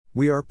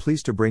We are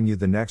pleased to bring you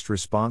the next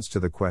response to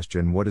the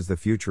question, what is the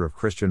future of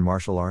Christian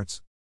martial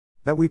arts?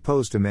 That we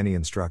pose to many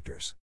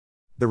instructors.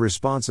 The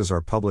responses are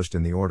published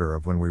in the order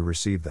of when we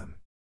receive them.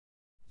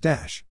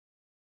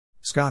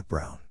 Scott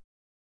Brown,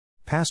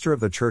 pastor of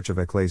the Church of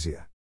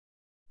Ecclesia,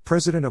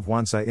 president of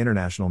Wansai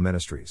International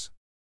Ministries.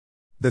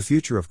 The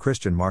future of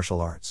Christian martial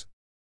arts.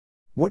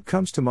 What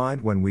comes to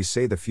mind when we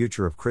say the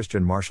future of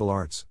Christian martial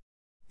arts?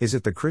 Is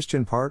it the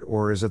Christian part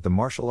or is it the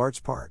martial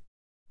arts part?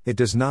 It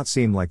does not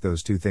seem like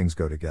those two things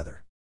go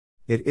together.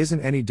 It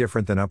isn't any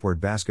different than Upward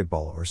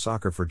Basketball or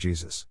Soccer for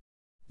Jesus.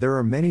 There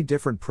are many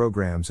different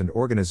programs and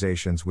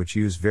organizations which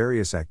use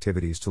various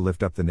activities to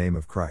lift up the name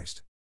of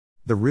Christ.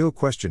 The real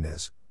question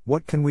is,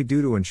 what can we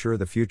do to ensure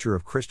the future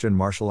of Christian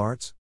martial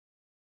arts?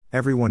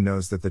 Everyone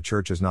knows that the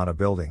church is not a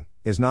building,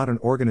 is not an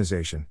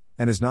organization,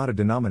 and is not a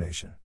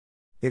denomination.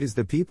 It is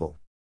the people.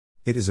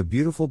 It is a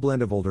beautiful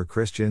blend of older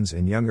Christians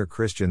and younger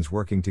Christians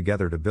working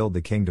together to build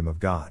the kingdom of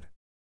God.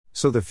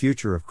 So the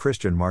future of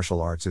Christian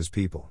martial arts is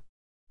people.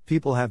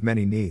 People have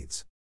many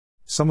needs.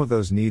 Some of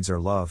those needs are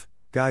love,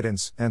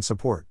 guidance, and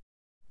support.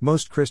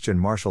 Most Christian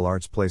martial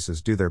arts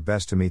places do their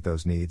best to meet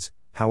those needs,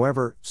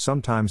 however,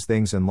 sometimes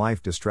things in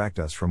life distract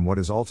us from what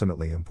is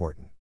ultimately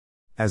important.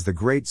 As the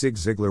great Zig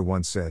Ziglar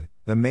once said,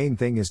 the main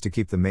thing is to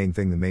keep the main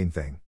thing the main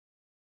thing.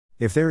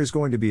 If there is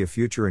going to be a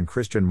future in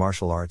Christian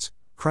martial arts,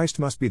 Christ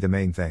must be the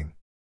main thing.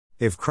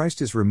 If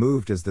Christ is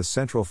removed as the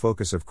central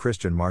focus of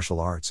Christian martial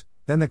arts,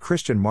 then the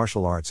Christian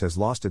martial arts has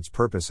lost its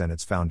purpose and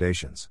its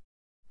foundations.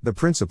 The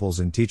principles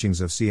and teachings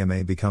of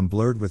CMA become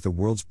blurred with the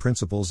world's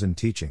principles and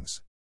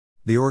teachings.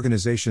 The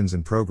organizations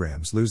and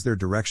programs lose their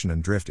direction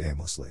and drift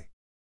aimlessly.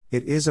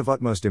 It is of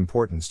utmost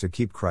importance to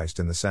keep Christ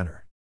in the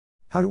center.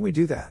 How do we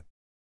do that?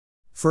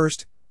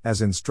 First,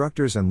 as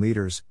instructors and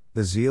leaders,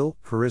 the zeal,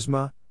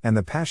 charisma, and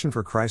the passion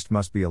for Christ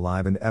must be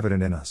alive and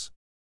evident in us.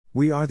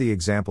 We are the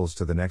examples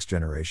to the next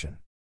generation.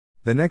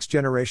 The next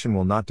generation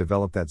will not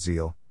develop that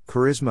zeal,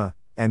 charisma,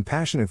 and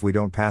passion if we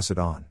don't pass it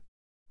on.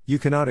 You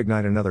cannot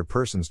ignite another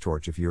person's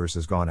torch if yours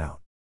has gone out.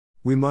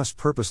 We must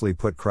purposely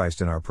put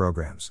Christ in our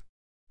programs.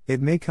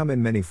 It may come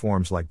in many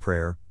forms like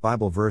prayer,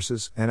 Bible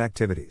verses, and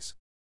activities.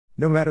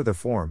 No matter the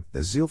form,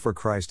 the zeal for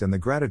Christ and the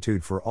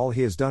gratitude for all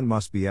He has done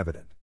must be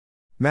evident.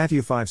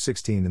 Matthew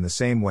 5:16 In the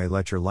same way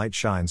let your light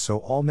shine so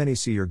all many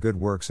see your good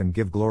works and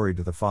give glory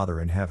to the Father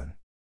in heaven.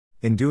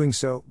 In doing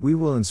so, we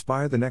will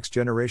inspire the next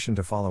generation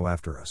to follow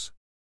after us.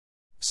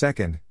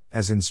 Second,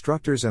 as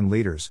instructors and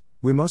leaders,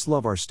 we must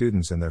love our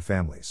students and their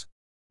families.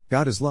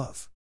 God is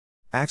love.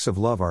 Acts of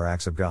love are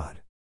acts of God.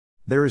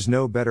 There is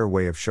no better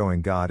way of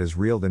showing God is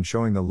real than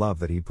showing the love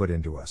that He put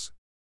into us.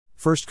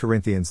 1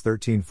 Corinthians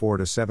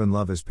 13:4-7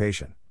 Love is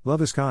patient, love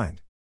is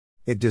kind.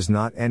 It does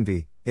not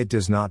envy, it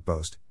does not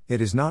boast, it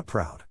is not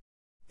proud.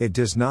 It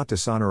does not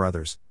dishonor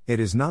others,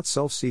 it is not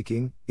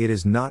self-seeking, it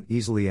is not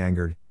easily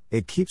angered,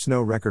 it keeps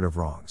no record of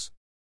wrongs.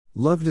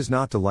 Love does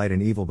not delight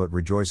in evil but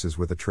rejoices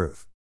with the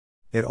truth.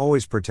 It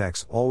always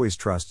protects, always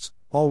trusts,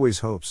 always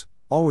hopes,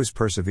 always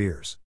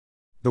perseveres.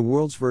 The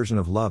world's version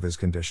of love is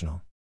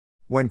conditional.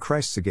 When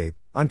Christ's agape,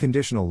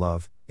 unconditional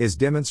love, is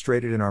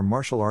demonstrated in our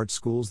martial arts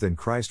schools, then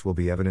Christ will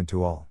be evident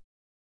to all.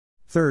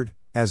 Third,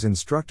 as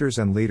instructors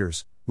and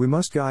leaders, we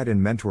must guide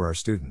and mentor our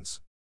students.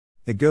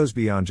 It goes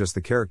beyond just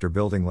the character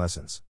building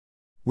lessons.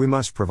 We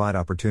must provide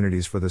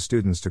opportunities for the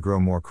students to grow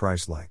more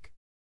Christ-like.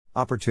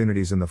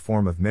 Opportunities in the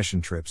form of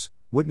mission trips,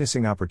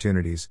 witnessing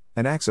opportunities,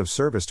 and acts of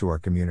service to our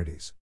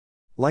communities.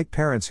 Like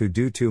parents who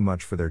do too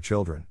much for their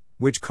children,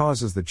 which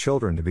causes the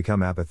children to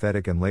become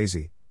apathetic and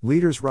lazy,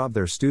 leaders rob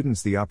their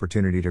students the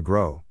opportunity to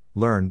grow,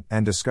 learn,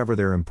 and discover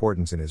their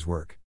importance in His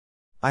work.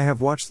 I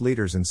have watched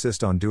leaders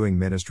insist on doing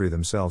ministry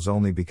themselves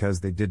only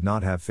because they did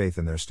not have faith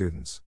in their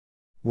students.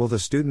 Will the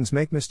students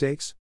make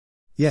mistakes?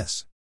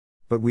 Yes.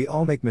 But we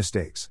all make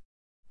mistakes.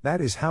 That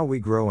is how we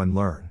grow and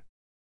learn.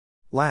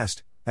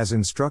 Last, as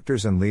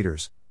instructors and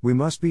leaders, we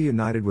must be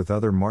united with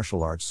other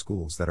martial arts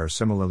schools that are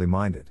similarly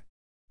minded.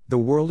 The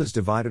world is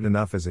divided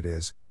enough as it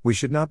is, we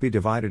should not be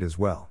divided as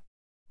well.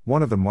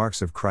 One of the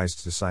marks of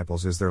Christ's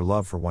disciples is their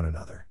love for one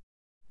another.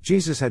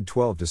 Jesus had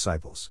 12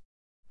 disciples.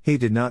 He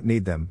did not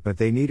need them, but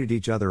they needed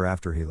each other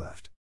after He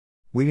left.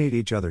 We need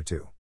each other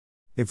too.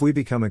 If we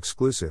become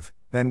exclusive,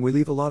 then we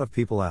leave a lot of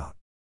people out.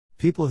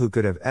 People who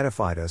could have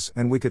edified us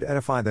and we could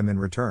edify them in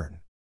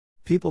return.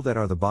 People that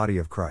are the body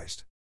of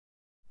Christ.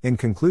 In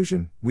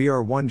conclusion, we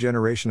are one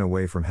generation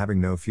away from having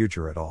no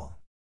future at all.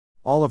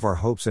 All of our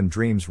hopes and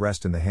dreams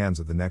rest in the hands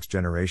of the next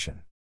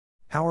generation.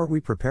 How are we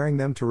preparing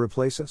them to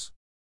replace us?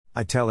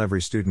 I tell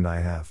every student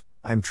I have,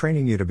 I'm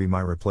training you to be my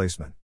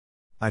replacement.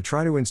 I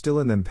try to instill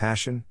in them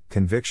passion,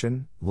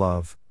 conviction,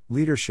 love,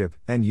 leadership,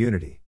 and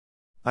unity.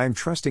 I am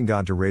trusting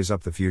God to raise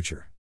up the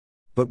future.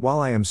 But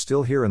while I am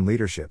still here in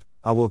leadership,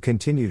 I will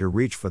continue to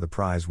reach for the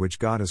prize which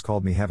God has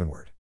called me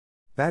heavenward.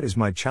 That is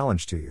my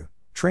challenge to you: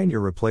 train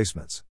your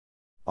replacements.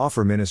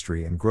 Offer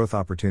ministry and growth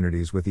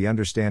opportunities with the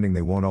understanding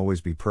they won't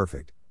always be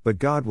perfect, but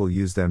God will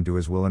use them to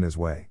His will and His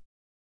way.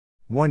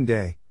 One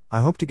day, I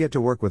hope to get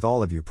to work with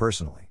all of you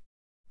personally.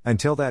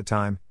 Until that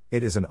time,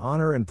 it is an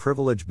honor and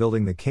privilege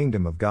building the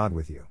kingdom of God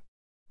with you.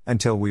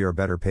 Until we are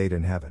better paid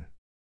in heaven.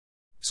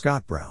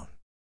 Scott Brown.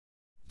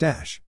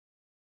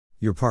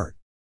 Your part.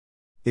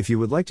 If you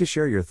would like to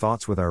share your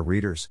thoughts with our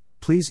readers,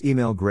 please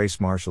email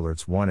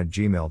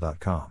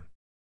gracemarshallarts1@gmail.com.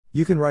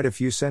 You can write a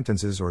few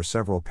sentences or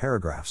several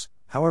paragraphs,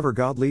 however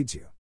God leads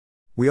you.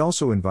 We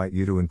also invite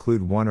you to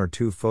include 1 or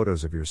 2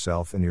 photos of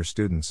yourself and your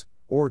students,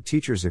 or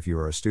teachers if you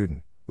are a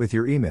student, with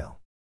your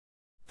email.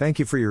 Thank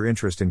you for your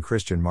interest in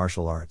Christian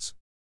martial arts.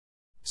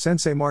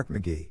 Sensei Mark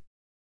McGee.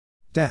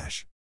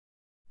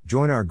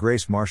 Join our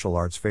Grace Martial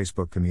Arts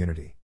Facebook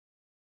community.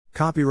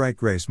 Copyright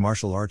Grace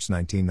Martial Arts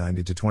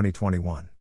 1990 to 2021.